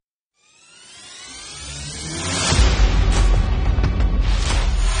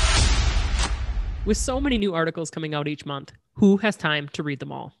With so many new articles coming out each month, who has time to read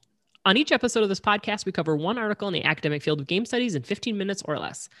them all? On each episode of this podcast, we cover one article in the academic field of game studies in 15 minutes or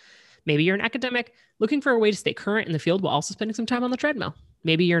less. Maybe you're an academic looking for a way to stay current in the field while also spending some time on the treadmill.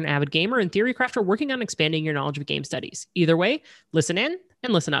 Maybe you're an avid gamer and theory crafter working on expanding your knowledge of game studies. Either way, listen in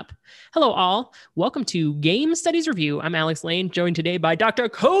and listen up. Hello, all. Welcome to Game Studies Review. I'm Alex Lane, joined today by Dr.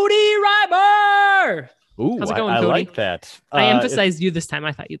 Cody Reimer. Ooh, How's it going, I Cody? like that. I emphasized you this time.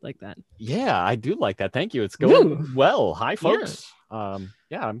 I thought you'd like that. Yeah, I do like that. Thank you. It's going well. Hi, folks.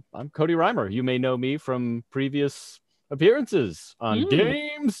 Yeah. I'm Cody Reimer. You may know me from previous appearances on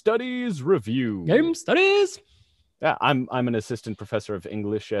Game Studies Review. Game Studies. Yeah, I'm an assistant professor of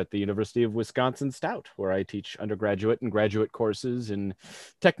English at the University of Wisconsin-Stout, where I teach undergraduate and graduate courses in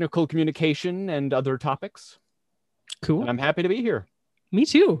technical communication and other topics. Cool. And I'm happy to be here. Me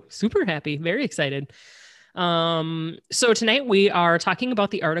too. Super happy. Very excited. So tonight we are talking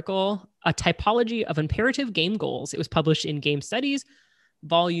about the article, A Typology of Imperative Game Goals. It was published in Game Studies,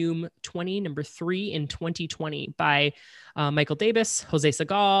 volume 20, number 3 in 2020 by Michael Davis, Jose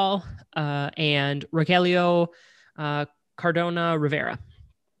Segal, and Rogelio Cardona Rivera.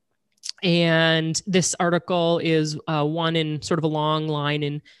 And this article is one in sort of a long line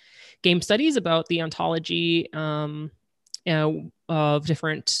in game studies about the ontology of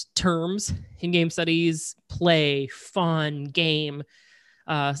different terms in game studies: play, fun, game.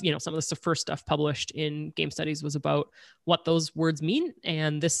 Some of the first stuff published in game studies was about what those words mean.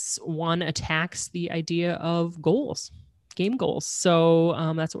 And this one attacks the idea of goals, game goals. So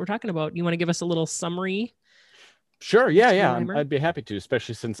that's what we're talking about. You want to give us a little summary? Sure. Yeah. I'd be happy to,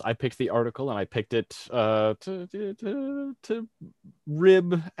 especially since I picked the article and I picked it to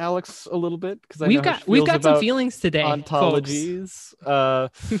rib Alex a little bit, because we've got some feelings today. Ontologies.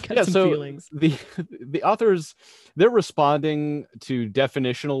 We've got some feelings. The authors, they're responding to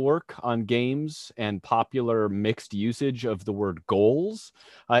definitional work on games and popular mixed usage of the word goals.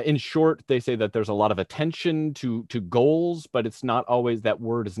 In short, they say that there's a lot of attention to goals, but it's not always, that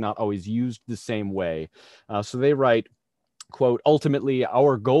word is not always used the same way. So they write, quote, ultimately,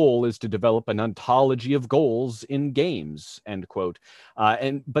 our goal is to develop an ontology of goals in games, end quote.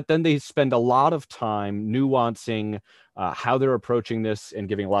 But then they spend a lot of time nuancing how they're approaching this and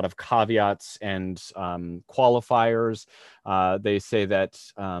giving a lot of caveats and qualifiers. They say that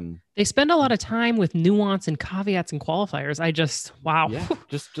they spend a lot of time with nuance and caveats and qualifiers. Wow. Yeah,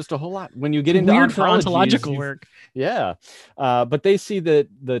 just a whole lot. When you get into weird for ontological work. Yeah. But they see that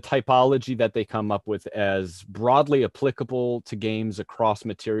the typology that they come up with as broadly applicable to games across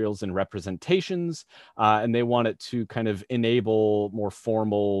materials and representations. And they want it to kind of enable more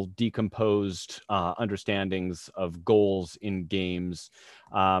formal, decomposed understandings of goals in games.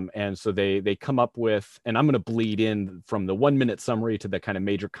 And so they come up with, and I'm going to bleed in from the 1-minute summary to the kind of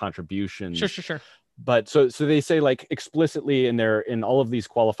major contributions. Sure. But so they say, like, explicitly in all of these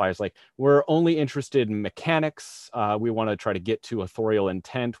qualifiers, like, we're only interested in mechanics. We want to try to get to authorial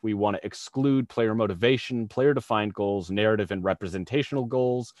intent. We want to exclude player motivation, player defined goals, narrative and representational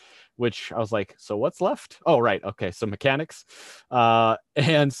goals, which I was like, so what's left? Oh, right. Okay. So mechanics.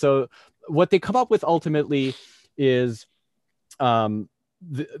 And so what they come up with ultimately is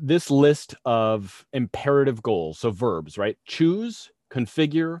this list of imperative goals. So verbs, right? Choose,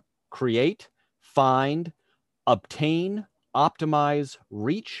 configure, create, find, obtain, optimize,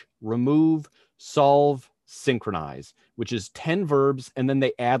 reach, remove, solve, synchronize, which is 10 verbs. And then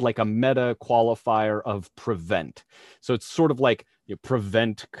they add like a meta qualifier of prevent. So it's sort of like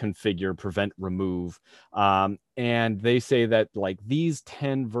prevent, configure, prevent, remove. And they say that, like, these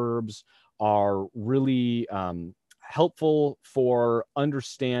 10 verbs are really helpful for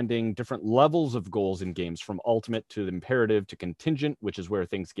understanding different levels of goals in games, from ultimate to imperative to contingent, which is where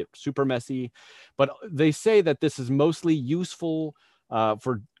things get super messy. But they say that this is mostly useful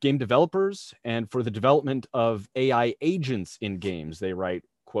for game developers and for the development of AI agents in games. They write,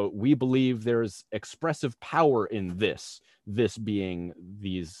 quote, we believe there's expressive power in this being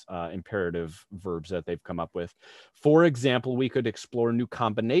these imperative verbs that they've come up with. For example, we could explore new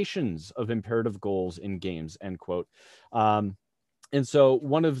combinations of imperative goals in games, end quote. And so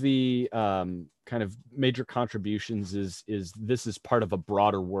one of the kind of major contributions is this is part of a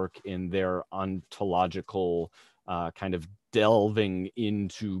broader work in their ontological kind of delving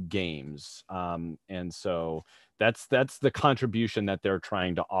into games. And so that's the contribution that they're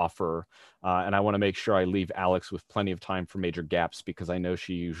trying to offer. And I want to make sure I leave Alex with plenty of time for major gaps, because I know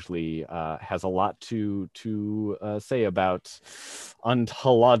she usually has a lot to say about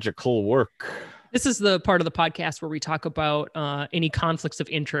ontological work. This is the part of the podcast where we talk about any conflicts of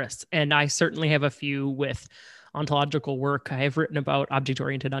interest. And I certainly have a few with ontological work. I have written about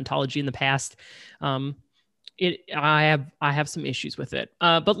object-oriented ontology in the past. I have some issues with it.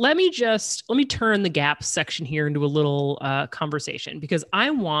 But let me turn the gaps section here into a little conversation, because I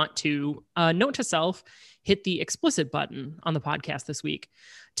want to note to self, hit the explicit button on the podcast this week.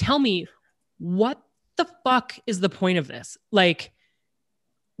 Tell me, what the fuck is the point of this? Like,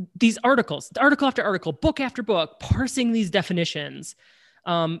 these articles, article after article, book after book, parsing these definitions,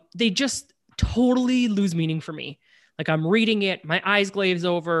 they just totally lose meaning for me. Like, I'm reading it, my eyes glaze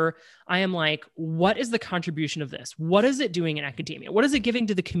over. I am like, what is the contribution of this? What is it doing in academia? What is it giving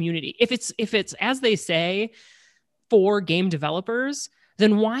to the community? If it's as they say, for game developers,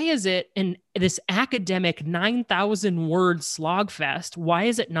 then why is it in this academic 9,000 word slogfest? Why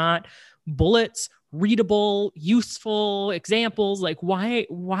is it not bullets, readable, useful examples? Like, why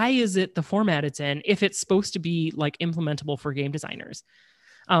is it the format it's in if it's supposed to be like implementable for game designers?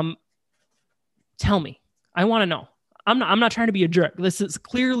 Tell me. I want to know. I'm not trying to be a jerk. This is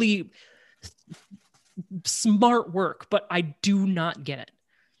clearly smart work, but I do not get it.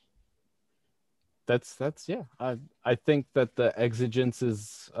 That's yeah. I think that the exigence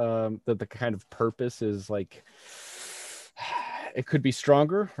is that the kind of purpose is like, it could be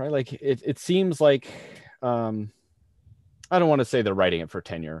stronger, right? Like it seems like I don't want to say they're writing it for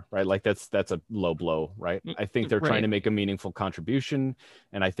tenure, right? Like that's a low blow, right? I think they're trying to make a meaningful contribution,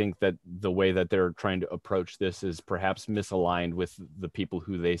 and I think that the way that they're trying to approach this is perhaps misaligned with the people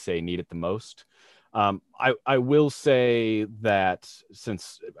who they say need it the most. I will say that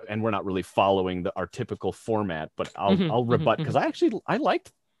since, and we're not really following our typical format, but I'll rebut, because I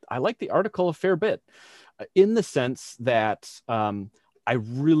liked the article a fair bit, in the sense that I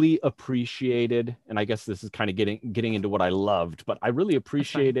really appreciated, and I guess this is kind of getting into what I loved, but I really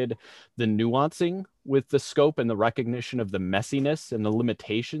appreciated the nuancing with the scope and the recognition of the messiness and the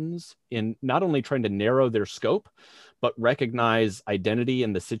limitations in not only trying to narrow their scope, but recognize identity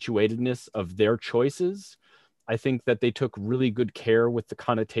and the situatedness of their choices. I think that they took really good care with the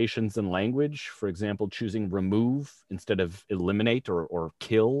connotations and language. For example, choosing remove instead of eliminate or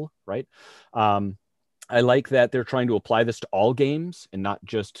kill, right? I like that they're trying to apply this to all games and not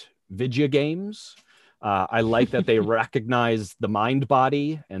just video games. I like that they recognize the mind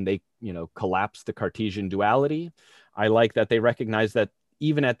body and they, collapse the Cartesian duality. I like that they recognize that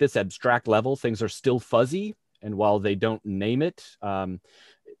even at this abstract level, things are still fuzzy. And while they don't name it,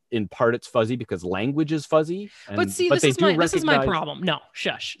 in part it's fuzzy because language is fuzzy. This is my problem. No,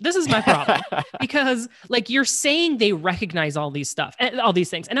 shush. This is my problem. Because like, you're saying they recognize all these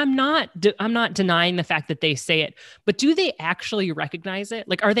things. And I'm not denying the fact that they say it, but do they actually recognize it?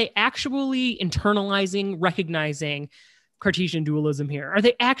 Like, are they actually recognizing Cartesian dualism here? Are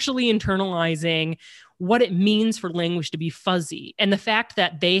they actually internalizing what it means for language to be fuzzy? And the fact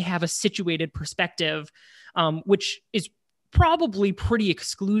that they have a situated perspective, which is probably pretty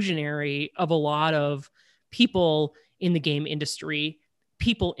exclusionary of a lot of people in the game industry,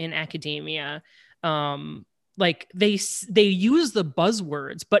 people in academia. Like they use the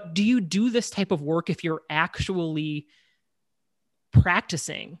buzzwords, but do you do this type of work if you're actually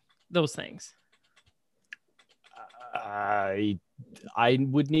practicing those things? I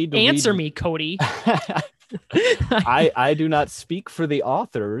would need to answer me, Cody. I do not speak for the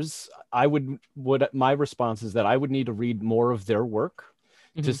authors. My response is that I would need to read more of their work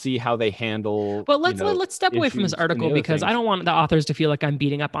to see how they handle. Well, let's step away from this article, because I don't want the authors to feel like I'm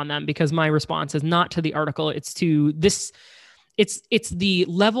beating up on them, because my response is not to the article. It's to this. It's the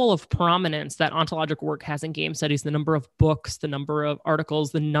level of prominence that ontological work has in game studies, the number of books, the number of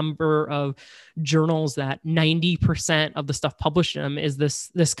articles, the number of journals, that 90% of the stuff published in them is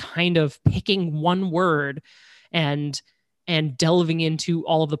this kind of picking one word and delving into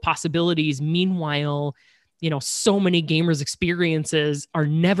all of the possibilities. Meanwhile, so many gamers' experiences are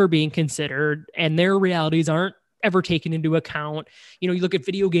never being considered, and their realities aren't ever taken into account. You look at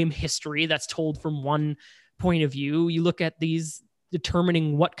video game history that's told from one point of view. You look at these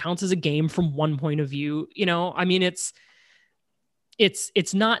determining what counts as a game from one point of view. I mean, it's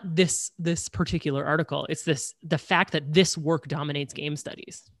not this particular article. It's the fact that this work dominates game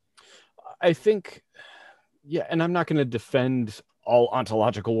studies. I think, yeah, and I'm not going to defend all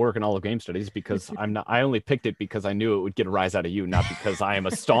ontological work and all of game studies, because I only picked it because I knew it would get a rise out of you, not because I am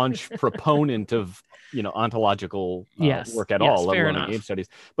a staunch proponent of ontological work at all, let alone in game studies.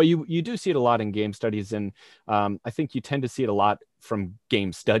 But you do see it a lot in game studies, and I think you tend to see it a lot from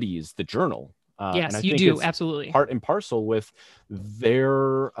Game Studies, the journal. Yes, and you do, absolutely. Part and parcel with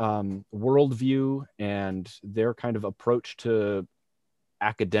their worldview and their kind of approach to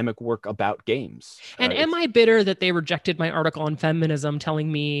academic work about games. And am I bitter that they rejected my article on feminism,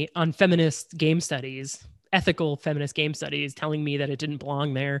 telling me on feminist game studies? ethical feminist game studies telling me that it didn't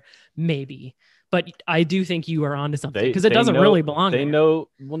belong there, maybe. But I do think you are onto something, because it doesn't really belong there. Well,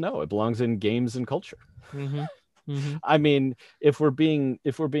 no, it belongs in games and culture. Mm-hmm. Mm-hmm. I mean, if we're being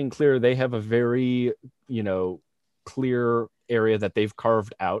clear, they have a very, clear area that they've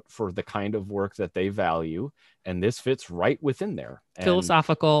carved out for the kind of work that they value, and this fits right within there.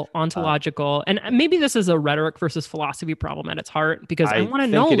 Philosophical, ontological, and maybe this is a rhetoric versus philosophy problem at its heart, because I want to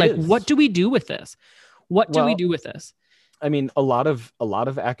know, like, what do we do with this? What do we do with this? I mean, a lot of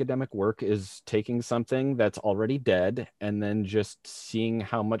academic work is taking something that's already dead and then just seeing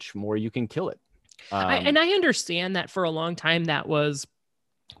how much more you can kill it. And I understand that for a long time that was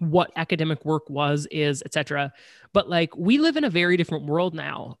what academic work is, etc. But like, we live in a very different world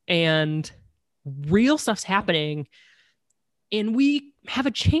now, and real stuff's happening, and we have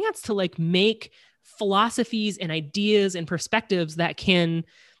a chance to like make philosophies and ideas and perspectives that can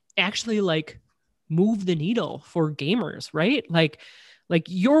actually like move the needle for gamers, right? Like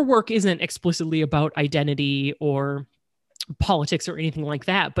your work isn't explicitly about identity or politics or anything like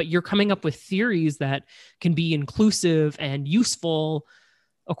that, but you're coming up with theories that can be inclusive and useful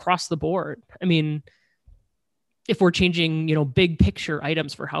across the board. I mean, if we're changing, big picture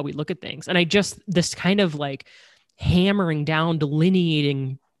items for how we look at things. And this kind of like hammering down,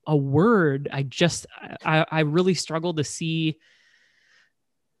 delineating a word, I really struggle to see.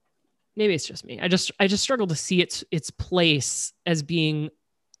 Maybe it's just me. I just struggle to see its place as being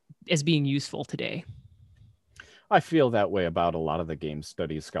useful today. I feel that way about a lot of the game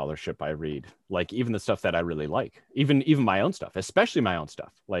studies scholarship I read, like even the stuff that I really like, even my own stuff, especially my own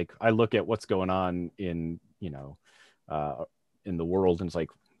stuff. Like I look at what's going on in the world, and it's like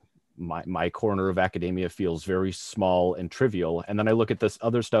my corner of academia feels very small and trivial. And then I look at this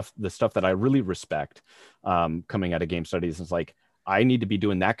other stuff, the stuff that I really respect, coming out of game studies, and it's like, I need to be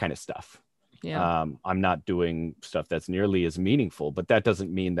doing that kind of stuff. Yeah. I'm not doing stuff that's nearly as meaningful, but that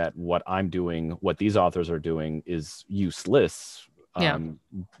doesn't mean that what I'm doing, what these authors are doing, is useless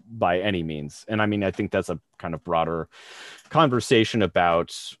by any means. And I mean, I think that's a kind of broader conversation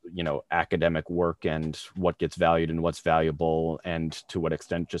about, academic work and what gets valued and what's valuable, and to what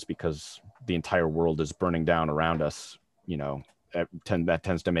extent, just because the entire world is burning down around us, that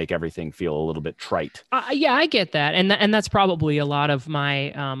tends to make everything feel a little bit trite. Yeah, I get that. And that's probably a lot of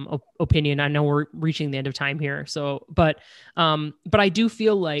my opinion. I know we're reaching the end of time here. So, but I do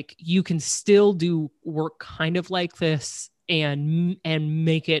feel like you can still do work kind of like this and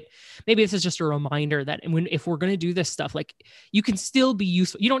make it, maybe this is just a reminder that if we're going to do this stuff, like, you can still be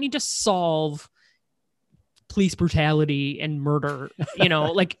useful. You don't need to solve police brutality and murder,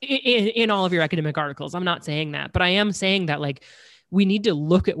 like in all of your academic articles. I'm not saying that, but I am saying that, like, we need to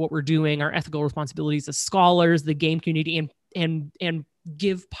look at what we're doing, our ethical responsibilities as scholars, the game community, and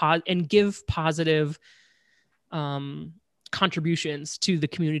give positive contributions to the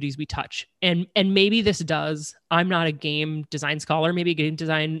communities we touch. And maybe this does. I'm not a game design scholar. Maybe game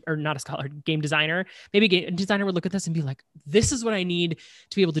design, or not a scholar, game designer. Maybe a game designer would look at this and be like, this is what I need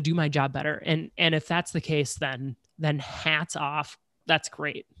to be able to do my job better. And if that's the case, then hats off. That's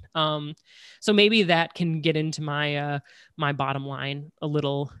great. So maybe that can get into my my bottom line a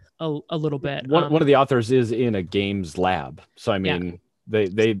little bit. One of the authors is in a games lab, so I mean,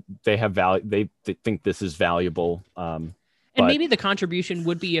 they have value. They think this is valuable. And maybe the contribution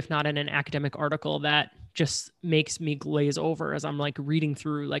would be, if not in an academic article, that just makes me glaze over as I'm like reading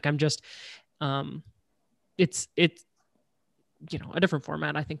through. Like, I'm just, it's a different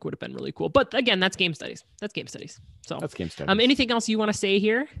format, I think, would have been really cool. But again, that's game studies. So that's game studies. Anything else you want to say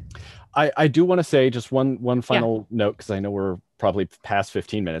here? I do want to say just one final note, because I know we're probably past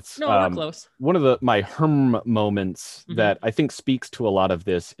 15 minutes. No, we're close. One of my moments that I think speaks to a lot of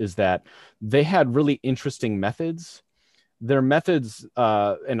this is that they had really interesting methods. Their methods,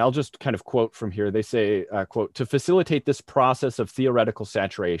 and I'll just kind of quote from here. They say, quote, "To facilitate this process of theoretical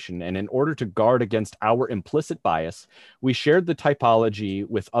saturation, and in order to guard against our implicit bias, we shared the typology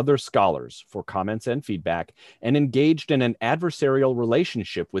with other scholars for comments and feedback, and engaged in an adversarial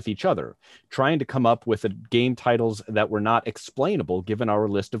relationship with each other, trying to come up with game titles that were not explainable given our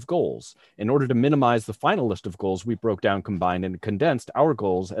list of goals. In order to minimize the final list of goals, we broke down, combined, and condensed our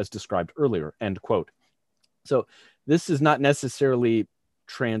goals as described earlier," end quote. So this is not necessarily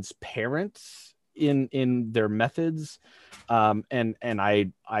transparent in their methods. And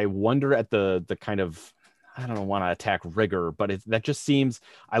I wonder at the kind of, I don't want to attack rigor, but that just seems,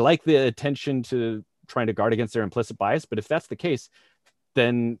 I like the attention to trying to guard against their implicit bias. But if that's the case,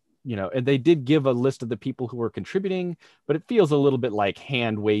 then, and they did give a list of the people who were contributing, but it feels a little bit like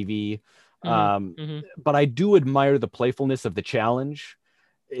hand wavy. But I do admire the playfulness of the challenge.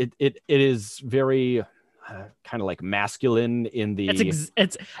 It is very, kind of like masculine in the.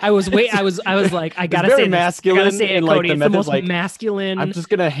 I was like, I gotta very say masculine. I gotta say it, in Cody. like the it's methods, the most like masculine. I'm just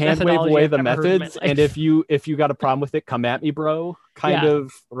gonna hand wave methodology away I've the ever heard in my methods, life. and if you got a problem with it, come at me, bro. Kind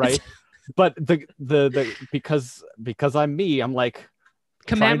of right. But the because I'm me, I'm like,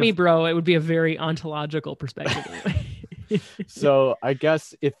 come at me, bro. It would be a very ontological perspective. So I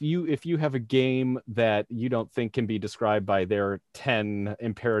guess if you have a game that you don't think can be described by their 10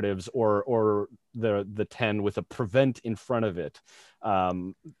 imperatives or the 10 with a prevent in front of it,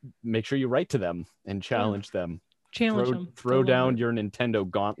 make sure you write to them and challenge them. Throw down your Nintendo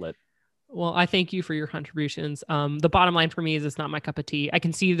gauntlet. Well, I thank you for your contributions. The bottom line for me is it's not my cup of tea. I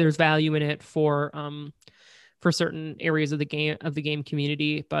can see there's value in it for certain areas of the game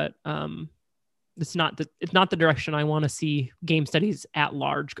community, but it's not the direction I want to see game studies at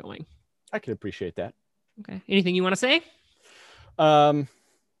large going. I can appreciate that. Okay. Anything you want to say? Yeah,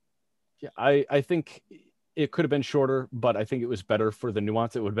 I think it could have been shorter, but I think it was better for the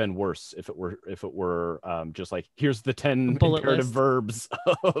nuance. It would have been worse if it were just like, here's the 10 imperative verbs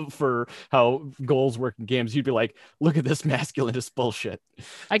for how goals work in games. You'd be like, look at this masculinist bullshit.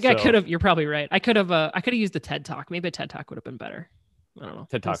 I could have. You're probably right. I could have used the TED Talk. Maybe a TED Talk would have been better. I don't know.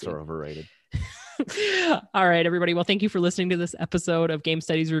 TED Talks are overrated. All right, everybody. Well, thank you for listening to this episode of Game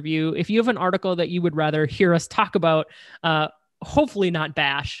Studies Review. If you have an article that you would rather hear us talk about, hopefully not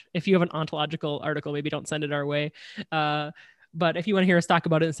bash. If you have an ontological article, maybe don't send it our way. But if you want to hear us talk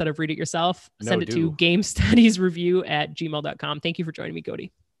about it instead of read it yourself, send it to GameStudiesReview@gmail.com. Thank you for joining me,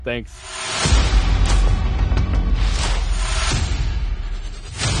 Cody. Thanks.